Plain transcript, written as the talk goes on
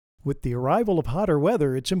With the arrival of hotter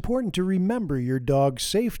weather, it's important to remember your dog's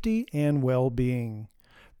safety and well-being.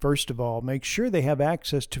 First of all, make sure they have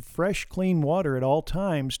access to fresh, clean water at all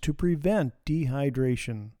times to prevent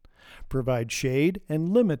dehydration. Provide shade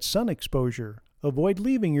and limit sun exposure. Avoid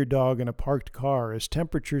leaving your dog in a parked car as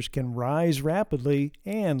temperatures can rise rapidly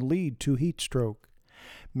and lead to heat stroke.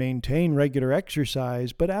 Maintain regular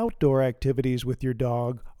exercise, but outdoor activities with your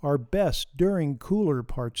dog are best during cooler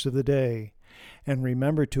parts of the day. And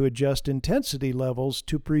remember to adjust intensity levels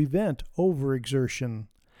to prevent overexertion.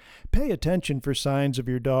 Pay attention for signs of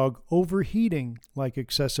your dog overheating, like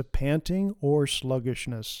excessive panting or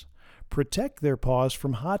sluggishness. Protect their paws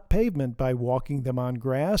from hot pavement by walking them on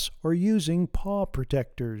grass or using paw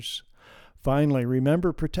protectors. Finally,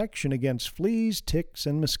 remember protection against fleas, ticks,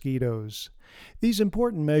 and mosquitoes. These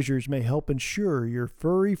important measures may help ensure your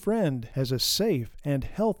furry friend has a safe and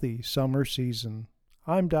healthy summer season.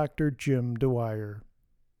 I'm Dr. Jim Dwyer.